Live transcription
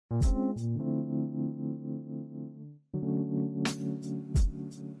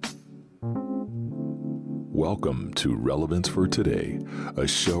Welcome to Relevance for Today, a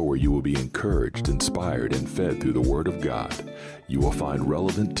show where you will be encouraged, inspired, and fed through the Word of God. You will find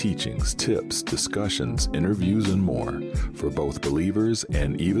relevant teachings, tips, discussions, interviews, and more for both believers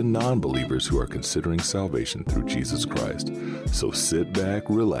and even non-believers who are considering salvation through Jesus Christ. So sit back,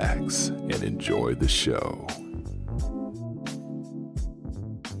 relax, and enjoy the show.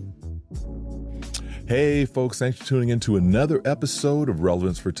 Hey folks, thanks for tuning in to another episode of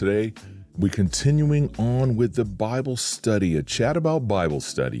Relevance for Today. We're continuing on with the Bible study, a chat about Bible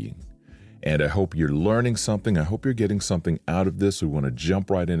studying. And I hope you're learning something. I hope you're getting something out of this. We want to jump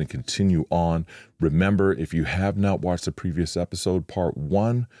right in and continue on. Remember, if you have not watched the previous episode, part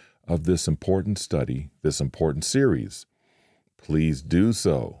 1 of this important study, this important series, please do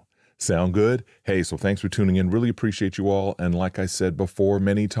so. Sound good? Hey, so thanks for tuning in. Really appreciate you all. And like I said before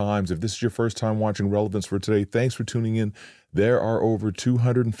many times, if this is your first time watching Relevance for Today, thanks for tuning in. There are over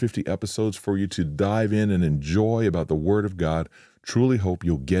 250 episodes for you to dive in and enjoy about the Word of God. Truly hope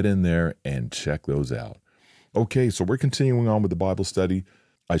you'll get in there and check those out. Okay, so we're continuing on with the Bible study.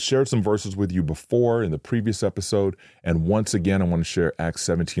 I shared some verses with you before in the previous episode, and once again, I want to share Acts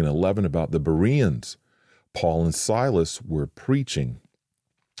 17:11 about the Bereans. Paul and Silas were preaching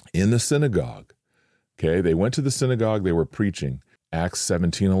in the synagogue. Okay, they went to the synagogue, they were preaching. Acts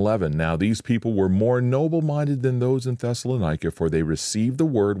 17:11. Now these people were more noble-minded than those in Thessalonica, for they received the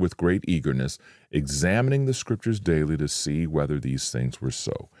word with great eagerness, examining the scriptures daily to see whether these things were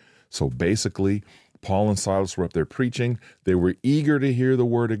so. So basically, Paul and Silas were up there preaching. They were eager to hear the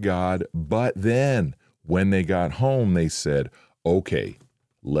word of God, but then when they got home, they said, okay,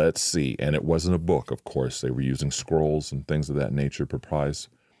 let's see. And it wasn't a book, of course. They were using scrolls and things of that nature, papyrus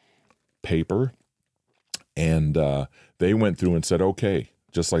paper. And they went through and said, okay,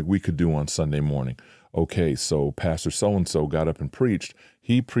 just like we could do on Sunday morning. Okay, so Pastor so-and-so got up and preached.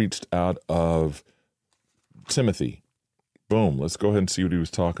 He preached out of Timothy. Boom, let's go ahead and see what he was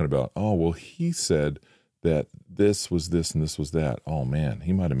talking about. Oh, well, he said that this was this and this was that. Oh, man,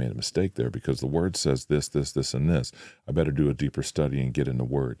 he might have made a mistake there because the word says this, this, this, and this. I better do a deeper study and get in the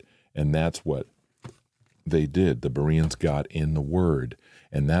word. And that's what they did. The Bereans got in the word.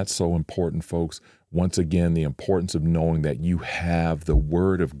 And that's so important, folks. Once again, the importance of knowing that you have the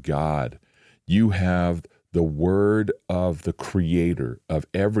word of God. You have the word of the creator of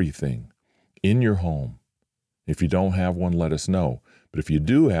everything in your home. If you don't have one, let us know. But if you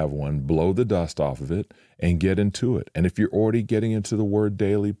do have one, blow the dust off of it and get into it. And if you're already getting into the word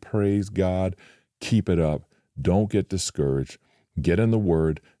daily, praise God, keep it up. Don't get discouraged. Get in the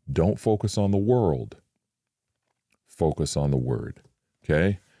word. Don't focus on the world. Focus on the word.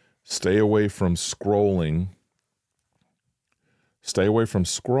 Okay? Stay away from scrolling. Stay away from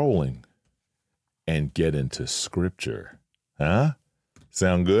scrolling and get into scripture. Huh?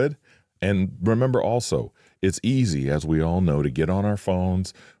 Sound good? And remember also, it's easy, as we all know, to get on our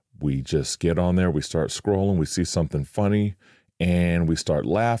phones. We just get on there, we start scrolling, we see something funny, and we start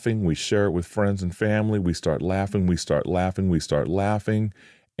laughing. We share it with friends and family. We start laughing, we start laughing, we start laughing.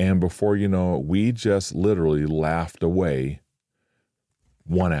 And before you know it, we just literally laughed away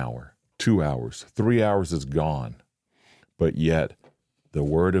 1 hour, 2 hours, 3 hours is gone. But yet the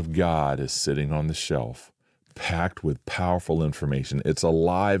word of God is sitting on the shelf, packed with powerful information. It's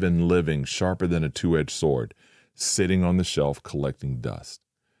alive and living, sharper than a two-edged sword, sitting on the shelf collecting dust.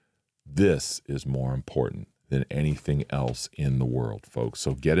 This is more important than anything else in the world, folks.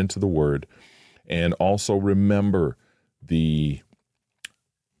 So get into the word. And also remember the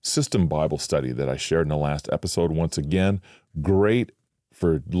System Bible study that I shared in the last episode. Once again, great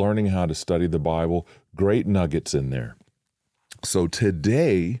for learning how to study the Bible. Great nuggets in there. So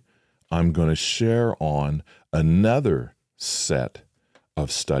today, I'm going to share on another set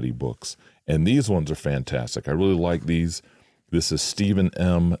of study books. And these ones are fantastic. I really like these. This is Stephen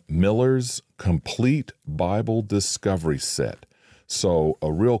M. Miller's Complete Bible Discovery Set. So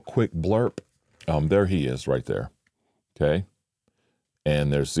a real quick blurb. There he is right there. Okay.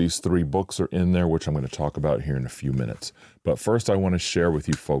 And there's these 3 books are in there, which I'm going to talk about here in a few minutes. But first, I want to share with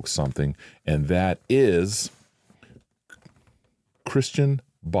you folks something, and that is Christian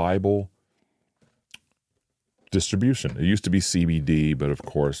Bible distribution. It used to be CBD, but of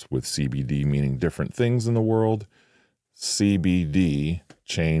course, with CBD meaning different things in the world, CBD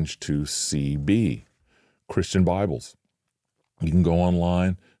changed to CB, Christian Bibles. You can go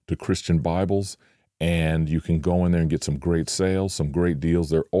online to Christian Bibles, and you can go in there and get some great sales, some great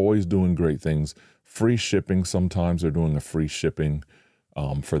deals. They're always doing great things. Free shipping. Sometimes they're doing a free shipping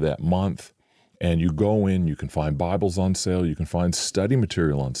for that month. And you go in, you can find Bibles on sale, you can find study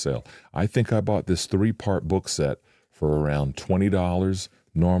material on sale. I think I bought this 3-part book set for around $20.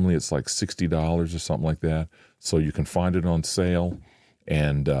 Normally it's like $60 or something like that. So you can find it on sale.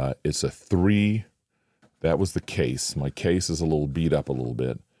 And it's a 3. That was the case. My case is a little beat up a little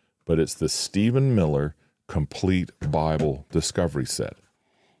bit. But it's the Stephen Miller Complete Bible Discovery Set.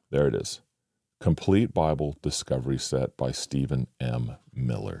 There it is. Complete Bible Discovery Set by Stephen M.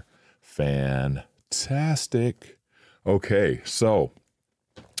 Miller. Fantastic. Okay, so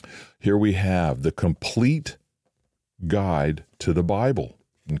here we have the complete guide to the Bible.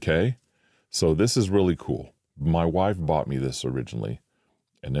 Okay, so this is really cool. My wife bought me this originally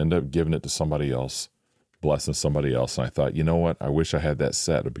and ended up giving it to somebody else, blessing somebody else. And I thought, you know what? I wish I had that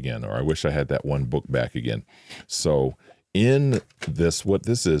set up again, or I wish I had that one book back again. So in this, what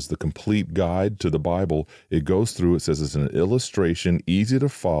this is, the complete guide to the Bible, it goes through, it says it's an illustration, easy to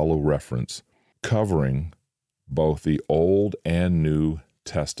follow reference covering both the Old and New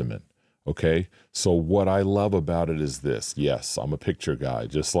Testament. Okay, so what I love about it is this. Yes, I'm a picture guy,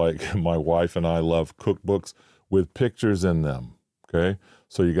 just like my wife and I love cookbooks with pictures in them. Okay,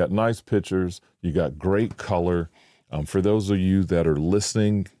 so you got nice pictures, you got great color. For those of you that are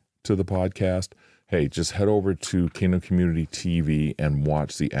listening to the podcast, hey, just head over to Kingdom Community TV and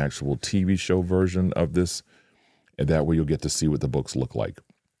watch the actual TV show version of this, and that way you'll get to see what the books look like.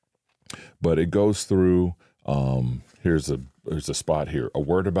 But it goes through, here's a spot here, a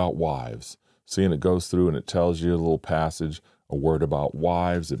word about wives. See, and it goes through and it tells you a little passage, a word about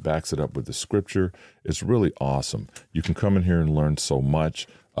wives. It backs it up with the scripture. It's really awesome. You can come in here and learn so much.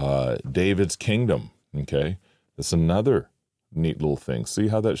 David's Kingdom, okay? That's another neat little thing. See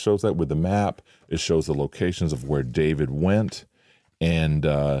how that shows that with the map? It shows the locations of where David went, and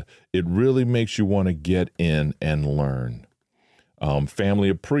it really makes you want to get in and learn. Family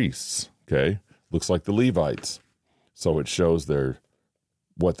of priests, okay? Looks like the Levites. So it shows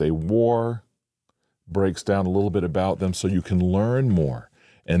what they wore, breaks down a little bit about them so you can learn more.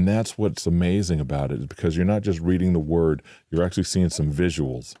 And that's what's amazing about it, because you're not just reading the word, you're actually seeing some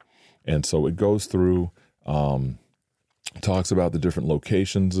visuals. And so it goes through, talks about the different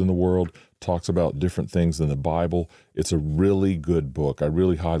locations in the world, talks about different things in the Bible. It's a really good book. I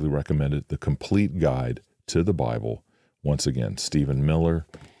really highly recommend it. The Complete Guide to the Bible. Once again, Stephen Miller.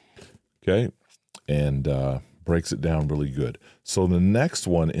 Okay. And breaks it down really good. So the next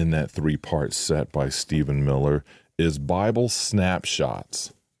one in that 3-part set by Stephen Miller is Bible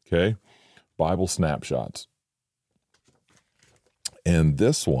Snapshots. Okay. Bible Snapshots. And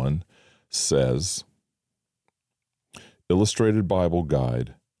this one says, Illustrated Bible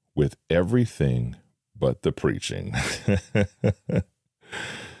Guide with everything but the preaching.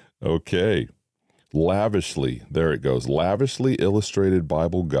 Okay. Lavishly, there it goes. Lavishly Illustrated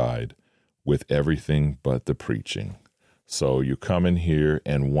Bible Guide with everything but the preaching. So you come in here,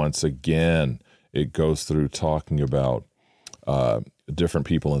 and once again, it goes through talking about different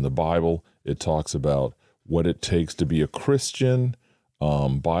people in the Bible. It talks about what it takes to be a Christian.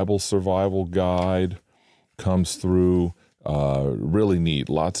 Bible Survival Guide comes through. Really neat.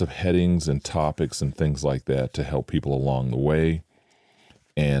 Lots of headings and topics and things like that to help people along the way.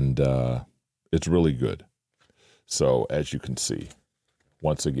 And it's really good. So as you can see,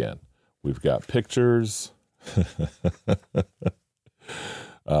 once again, we've got pictures.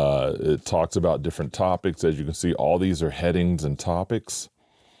 It talks about different topics. As you can see, all these are headings and topics.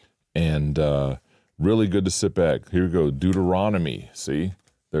 And really good to sit back. Here we go. Deuteronomy. See,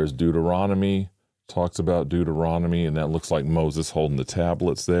 there's Deuteronomy. Talks about Deuteronomy, and that looks like Moses holding the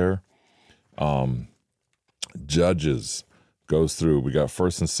tablets there. Judges goes through. We got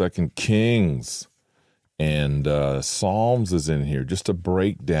 1st and 2nd Kings, and Psalms is in here. Just a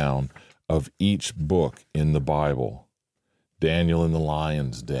breakdown of each book in the Bible. Daniel in the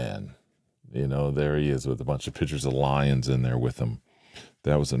lion's den. You know, there he is with a bunch of pictures of lions in there with him.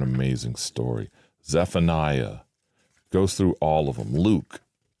 That was an amazing story. Zephaniah goes through all of them. Luke,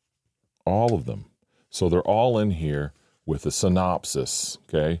 all of them. So they're all in here with a synopsis,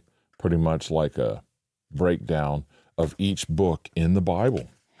 okay? Pretty much like a breakdown of each book in the Bible.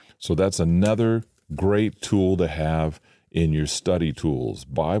 So that's another great tool to have in your study tools.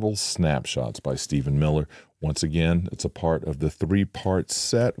 Bible Snapshots by Stephen Miller. Once again, it's a part of the 3-part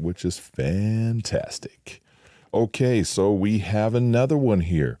set, which is fantastic. Okay, so we have another one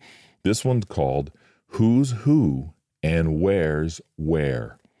here. This one's called Who's Who and Where's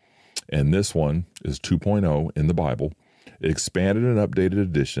Where. And this one is 2.0 in the Bible. Expanded and updated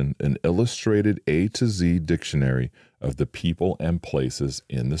edition, an illustrated A to Z dictionary of the people and places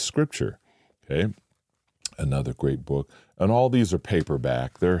in the scripture. Okay, another great book. And all these are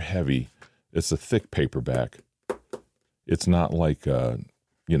paperback. They're heavy. It's a thick paperback. It's not like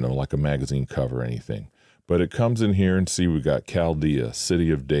like a magazine cover or anything. But it comes in here and see we got Chaldea,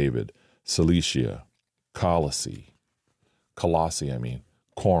 City of David, Cilicia, Colossae,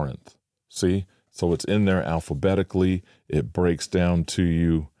 Corinth. See? So it's in there alphabetically. It breaks down to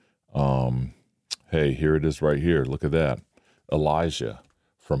you. Hey, here it is right here. Look at that. Elijah,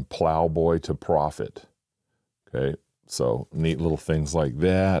 from plowboy to prophet. Okay, so neat little things like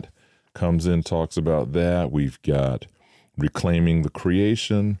that. Comes in, talks about that. We've got reclaiming the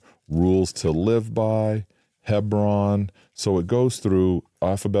creation, rules to live by, Hebron. So it goes through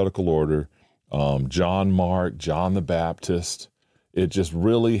alphabetical order. John Mark, John the Baptist. It just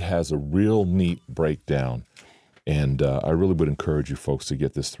really has a real neat breakdown. And I really would encourage you folks to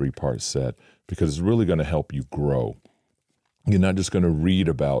get this 3-part set because it's really going to help you grow. You're not just going to read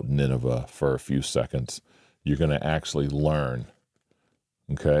about Nineveh for a few seconds. You're going to actually learn.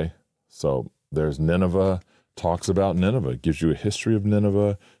 Okay? So there's Nineveh, talks about Nineveh, gives you a history of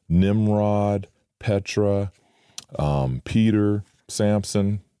Nineveh, Nimrod, Petra, Peter,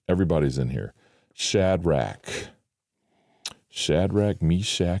 Samson, everybody's in here. Shadrach,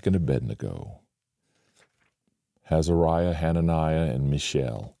 Meshach, and Abednego. Azariah, Hananiah, and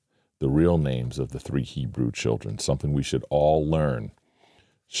Mishael, the real names of the 3 Hebrew children, something we should all learn.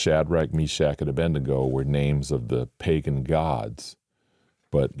 Shadrach, Meshach, and Abednego were names of the pagan gods,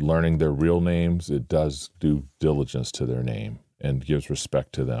 but learning their real names, it does do diligence to their name and gives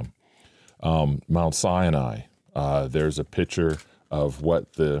respect to them. Mount Sinai, there's a picture of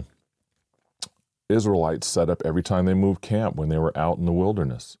what the Israelites set up every time they moved camp when they were out in the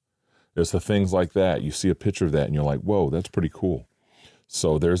wilderness. It's the things like that. You see a picture of that and you're like, whoa, that's pretty cool.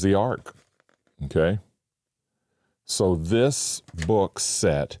 So there's the ark, okay? So this book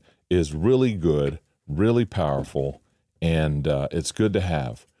set is really good, really powerful, and it's good to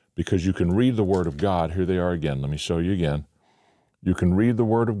have because you can read the Word of God. Here they are again. Let me show you again. You can read the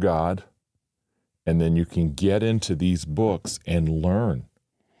Word of God, and then you can get into these books and learn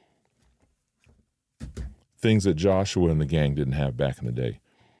things that Joshua and the gang didn't have back in the day.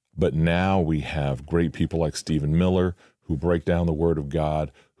 But now we have great people like Stephen Miller who break down the Word of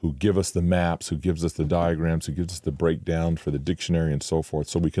God, who give us the maps, who gives us the diagrams, who gives us the breakdown for the dictionary and so forth,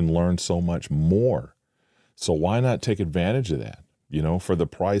 so we can learn so much more. So why not take advantage of that? You know, for the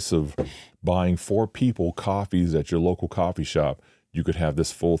price of buying 4 people coffees at your local coffee shop, you could have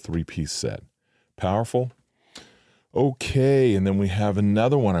this full 3-piece set. Powerful? Okay, and then we have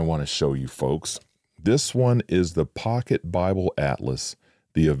another one I want to show you folks. This one is the Pocket Bible Atlas,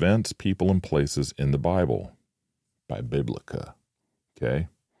 The Events, People, and Places in the Bible by Biblica. Okay?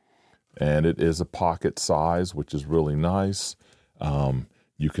 And it is a pocket size, which is really nice.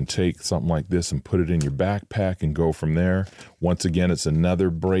 You can take something like this and put it in your backpack and go from there. Once again, it's another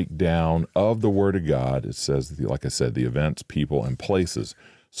breakdown of the Word of God. It says, like I said, the events, people, and places.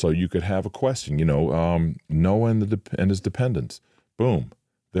 So you could have a question, Noah and his dependents. Boom.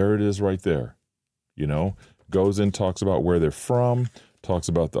 There it is right there. Goes in, talks about where they're from, talks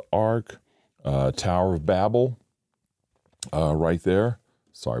about the Ark, Tower of Babel, right there.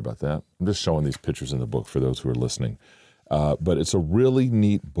 Sorry about that. I'm just showing these pictures in the book for those who are listening. But it's a really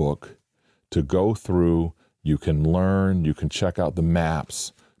neat book to go through. You can learn, you can check out the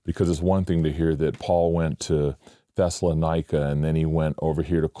maps, because it's one thing to hear that Paul went to Thessalonica and then he went over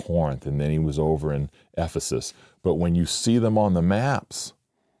here to Corinth and then he was over in Ephesus. But when you see them on the maps,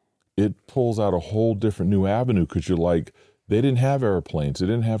 it pulls out a whole different new avenue, because you're like, they didn't have airplanes, they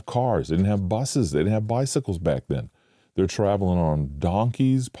didn't have cars, they didn't have buses, they didn't have bicycles back then. They're traveling on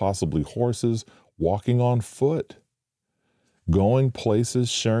donkeys, possibly horses, walking on foot, going places,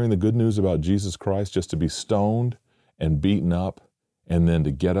 sharing the good news about Jesus Christ just to be stoned and beaten up and then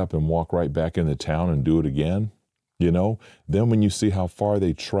to get up and walk right back into town and do it again. Then when you see how far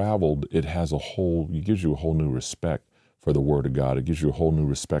they traveled, it gives you a whole new respect for the Word of God. It gives you a whole new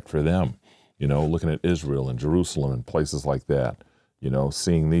respect for them, looking at Israel and Jerusalem and places like that,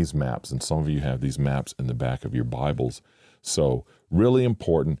 seeing these maps. And some of you have these maps in the back of your Bibles. So really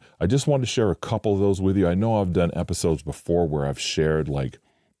important. I just wanted to share a couple of those with you. I know I've done episodes before where I've shared like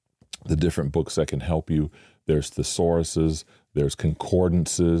the different books that can help you. There's thesauruses, there's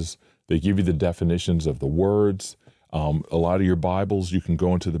concordances. They give you the definitions of the words. A lot of your Bibles, you can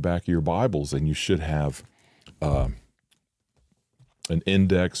go into the back of your Bibles and you should have an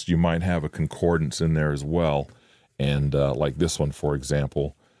index. You might have a concordance in there as well. And like this one, for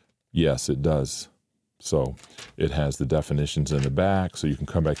example, yes, it does. So it has the definitions in the back, so you can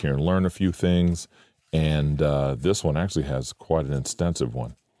come back here and learn a few things. And this one actually has quite an extensive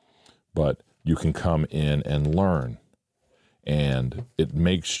one. But you can come in and learn. And it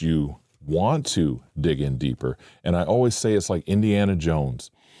makes you want to dig in deeper. And I always say it's like Indiana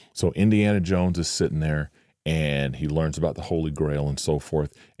Jones. So Indiana Jones is sitting there and he learns about the Holy Grail and so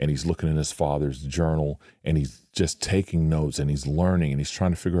forth. And he's looking in his father's journal and he's just taking notes and he's learning and he's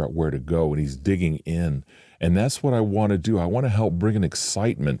trying to figure out where to go and he's digging in. And that's what I want to do. I want to help bring an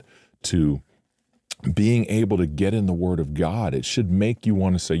excitement to being able to get in the Word of God. It should make you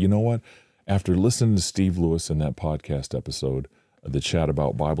want to say, you know what? After listening to Steve Lewis in that podcast episode, the chat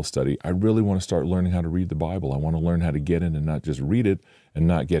about Bible study, I really want to start learning how to read the Bible. I want to learn how to get in and not just read it and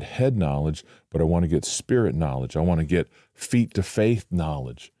not get head knowledge, but I want to get spirit knowledge. I want to get feet to faith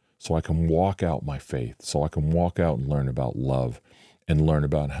knowledge so I can walk out my faith, so I can walk out and learn about love and learn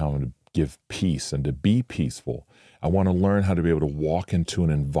about how to give peace and to be peaceful. I want to learn how to be able to walk into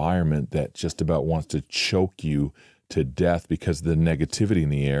an environment that just about wants to choke you to death because of the negativity in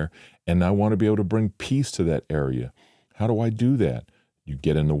the air. And I want to be able to bring peace to that area. How do I do that? You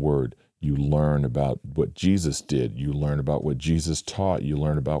get in the Word. You learn about what Jesus did. You learn about what Jesus taught. You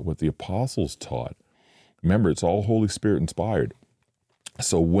learn about what the apostles taught. Remember, it's all Holy Spirit inspired.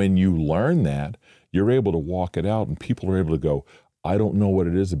 So when you learn that, you're able to walk it out and people are able to go, I don't know what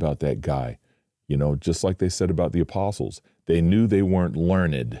it is about that guy. You know, just like they said about the apostles, they knew they weren't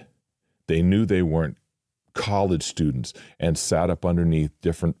learned. They knew they weren't college students and sat up underneath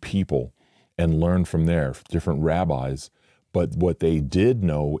different people and learned from there, different rabbis. But what they did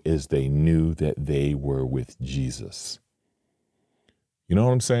know is they knew that they were with Jesus. You know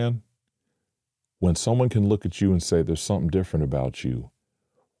what I'm saying? When someone can look at you and say, there's something different about you,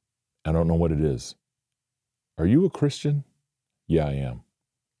 I don't know what it is. Are you a Christian? Yeah, I am.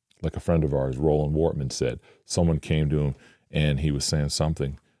 Like a friend of ours, Roland Wortman, said, someone came to him and he was saying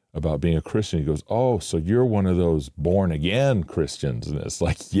something about being a Christian. He goes, oh, so you're one of those born again Christians. And it's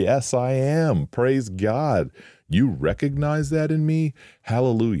like, yes, I am. Praise God. You recognize that in me?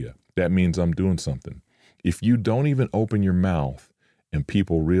 Hallelujah. That means I'm doing something. If you don't even open your mouth and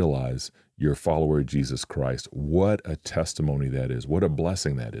people realize you're a follower of Jesus Christ, what a testimony that is. What a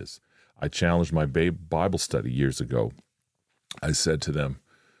blessing that is. I challenged my Bible study years ago. I said to them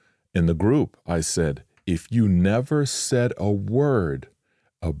in the group, I said, if you never said a word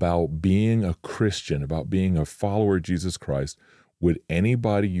about being a Christian, about being a follower of Jesus Christ, would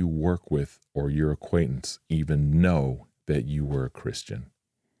anybody you work with or your acquaintance even know that you were a Christian?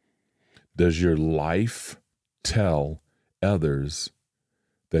 Does your life tell others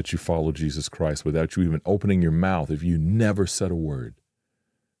that you follow Jesus Christ without you even opening your mouth if you never said a word?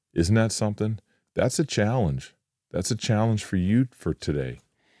 Isn't that something? That's a challenge. That's a challenge for you for today,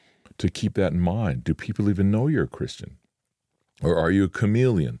 to keep that in mind. Do people even know you're a Christian? Or are you a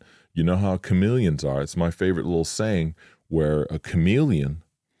chameleon? You know how chameleons are. It's my favorite little saying where a chameleon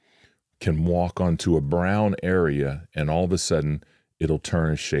can walk onto a brown area and all of a sudden it'll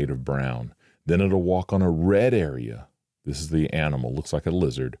turn a shade of brown. Then it'll walk on a red area. This is the animal, looks like a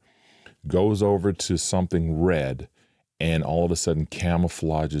lizard, goes over to something red and all of a sudden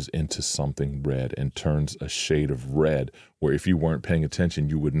camouflages into something red and turns a shade of red where if you weren't paying attention,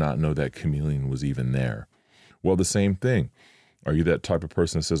 you would not know that chameleon was even there. Well, the same thing. Are you that type of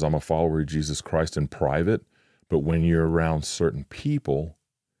person that says, I'm a follower of Jesus Christ in private, but when you're around certain people,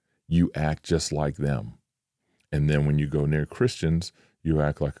 you act just like them? And then when you go near Christians, you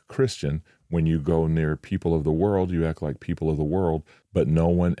act like a Christian. When you go near people of the world, you act like people of the world, but no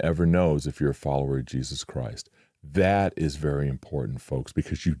one ever knows if you're a follower of Jesus Christ. That is very important, folks,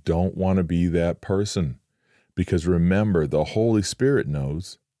 because you don't want to be that person. Because remember, the Holy Spirit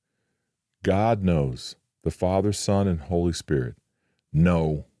knows. God knows. The Father, Son, and Holy Spirit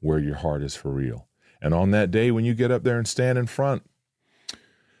know where your heart is for real. And on that day, when you get up there and stand in front,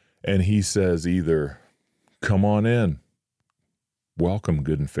 and he says either, come on in, welcome,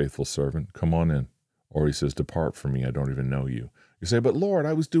 good and faithful servant, come on in. Or he says, depart from me, I don't even know you. You say, but Lord,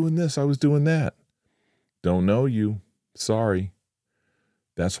 I was doing this, I was doing that. Don't know you. Sorry.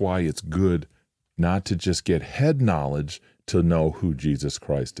 That's why it's good not to just get head knowledge to know who Jesus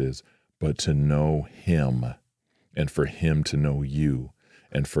Christ is, but to know him and for him to know you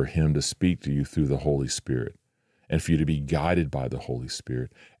and for him to speak to you through the Holy Spirit and for you to be guided by the Holy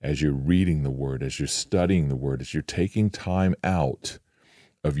Spirit as you're reading the Word, as you're studying the Word, as you're taking time out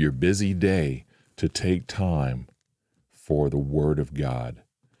of your busy day to take time for the Word of God.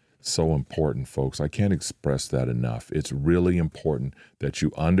 So important, folks. I can't express that enough. It's really important that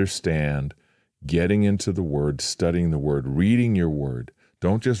you understand getting into the Word, studying the Word, reading your Word.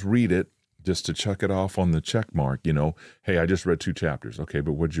 Don't just read it just to check it off on the check mark. You know, hey, I just read 2 chapters. Okay,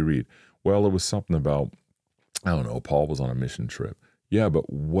 but what'd you read? Well, it was something about, I don't know, Paul was on a mission trip. Yeah,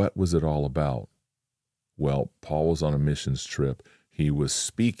 but what was it all about? Well, Paul was on a missions trip. He was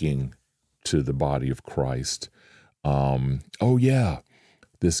speaking to the body of Christ.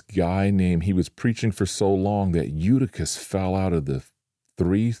 This guy he was preaching for so long that Eutychus fell out of the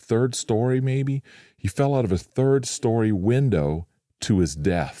third story maybe. He fell out of a third-story window to his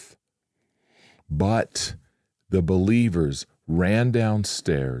death. But the believers ran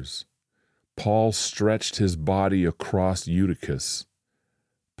downstairs. Paul stretched his body across Eutychus,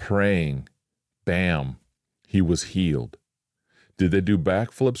 praying. Bam, he was healed. Did they do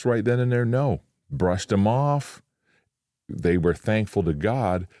backflips right then and there? No. Brushed him off. They were thankful to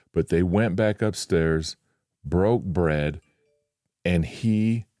God, but they went back upstairs, broke bread, and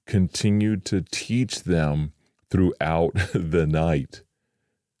he continued to teach them throughout the night.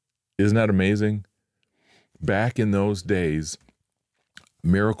 Isn't that amazing? Back in those days,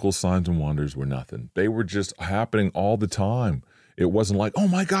 miracles, signs, and wonders were nothing. They were just happening all the time. It wasn't like, oh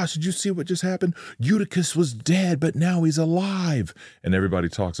my gosh, did you see what just happened? Eutychus was dead, but now he's alive. And everybody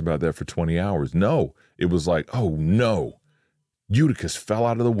talks about that for 20 hours. No, it was like, oh no, Eutychus fell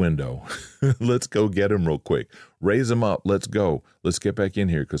out of the window. Let's go get him real quick. Raise him up. Let's go. Let's get back in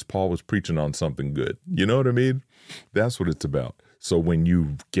here because Paul was preaching on something good. You know what I mean? That's what it's about. So when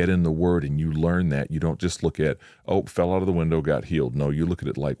you get in the Word and you learn that, you don't just look at, oh, fell out of the window, got healed. No, you look at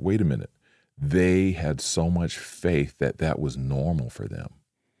it like, wait a minute. They had so much faith that that was normal for them.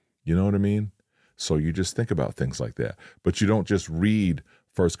 You know what I mean? So you just think about things like that. But you don't just read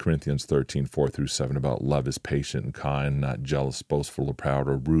 1 Corinthians 13, 4-7 about love is patient and kind, not jealous, boastful, or proud,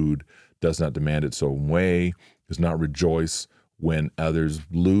 or rude, does not demand its own way, does not rejoice when others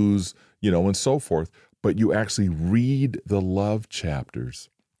lose, and so forth. But you actually read the love chapters,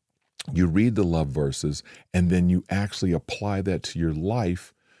 you read the love verses, and then you actually apply that to your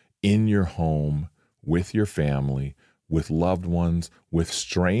life in your home, with your family, with loved ones, with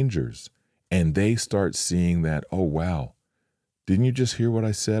strangers. And they start seeing that, oh, wow, didn't you just hear what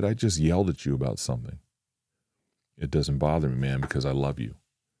I said? I just yelled at you about something. It doesn't bother me, man, because I love you.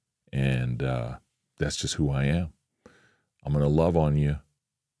 And that's just who I am. I'm going to love on you.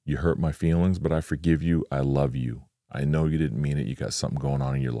 You hurt my feelings, but I forgive you. I love you. I know you didn't mean it. You got something going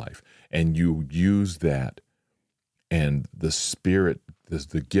on in your life. And you use that. And the Spirit,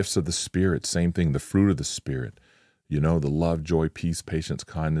 the gifts of the Spirit, same thing, the fruit of the Spirit. The love, joy, peace, patience,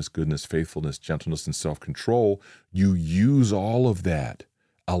 kindness, goodness, faithfulness, gentleness, and self-control. You use all of that.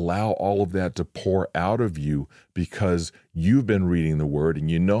 Allow all of that to pour out of you because you've been reading the Word and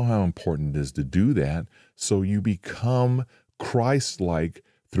you know how important it is to do that. So you become Christ-like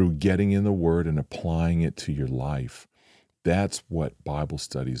through getting in the Word and applying it to your life. That's what Bible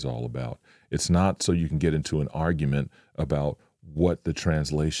study is all about. It's not so you can get into an argument about what the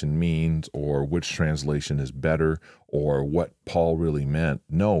translation means or which translation is better or what Paul really meant.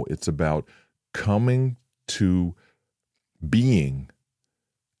 No, it's about coming to being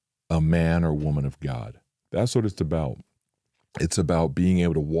a man or woman of God. That's what it's about. It's about being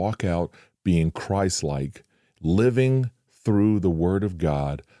able to walk out, being Christ-like, living through the Word of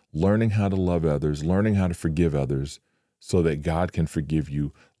God, learning how to love others, learning how to forgive others so that God can forgive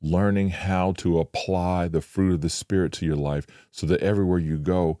you, learning how to apply the fruit of the Spirit to your life so that everywhere you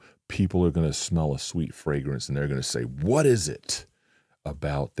go, people are going to smell a sweet fragrance and they're going to say, what is it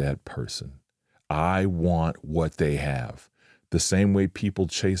about that person? I want what they have. The same way people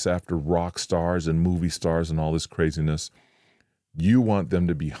chase after rock stars and movie stars and all this craziness, you want them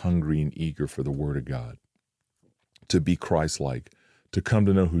to be hungry and eager for the Word of God, to be Christ-like, to come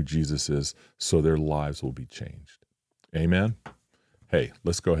to know who Jesus is so their lives will be changed. Amen? Hey,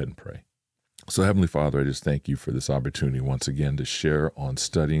 let's go ahead and pray. So Heavenly Father, I just thank you for this opportunity once again to share on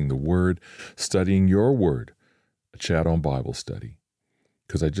studying the Word, studying your Word, a chat on Bible study,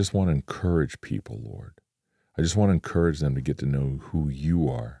 because I just want to encourage people, Lord. I just want to encourage them to get to know who you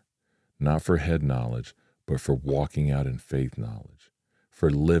are, not for head knowledge, but for walking out in faith knowledge, for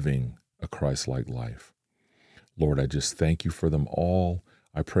living a Christ-like life. Lord, I just thank you for them all.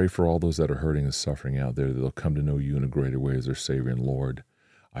 I pray for all those that are hurting and suffering out there that they'll come to know you in a greater way as their Savior and Lord.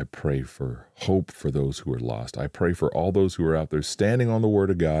 I pray for hope for those who are lost. I pray for all those who are out there standing on the Word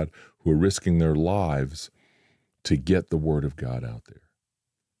of God, who are risking their lives to get the Word of God out there.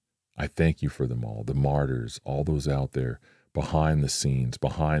 I thank you for them all, the martyrs, all those out there behind the scenes,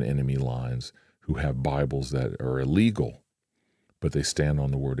 behind enemy lines, who have Bibles that are illegal, but they stand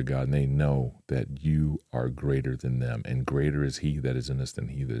on the Word of God and they know that you are greater than them, and greater is He that is in us than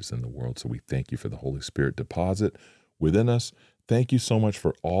he that is in the world. So we thank you for the Holy Spirit deposit within us. Thank you so much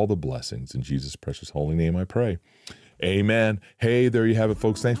for all the blessings. In Jesus' precious holy name I pray. Amen. Hey, there you have it,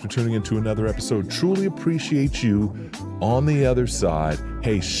 folks. Thanks for tuning in to another episode. Truly appreciate you on the other side.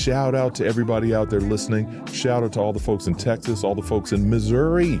 Hey, shout out to everybody out there listening. Shout out to all the folks in Texas, all the folks in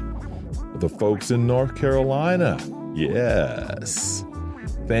Missouri, the folks in North Carolina. Yes.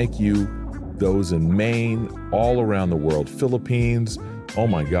 Thank you, those in Maine, all around the world, Philippines, oh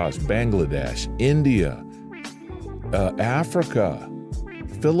my gosh, Bangladesh, India, Africa,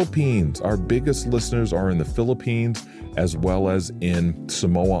 Philippines. Our biggest listeners are in the Philippines as well as in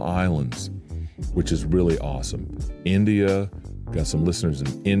Samoa Islands, which is really awesome. India, got some listeners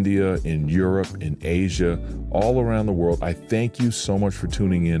in India, in Europe, in Asia, all around the world. I thank you so much for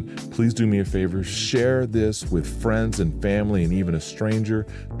tuning in. Please do me a favor, share this with friends and family and even a stranger.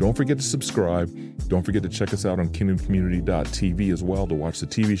 Don't forget to subscribe. Don't forget to check us out on kingdomcommunity.tv as well to watch the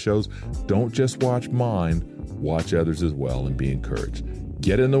TV shows. Don't just watch mine, watch others as well and be encouraged.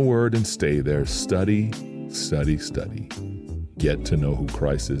 Get in the Word and stay there. Study, study, study. Get to know who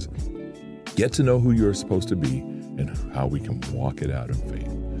Christ is. Get to know who you're supposed to be and how we can walk it out in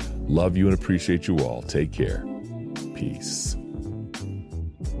faith. Love you and appreciate you all. Take care. Peace.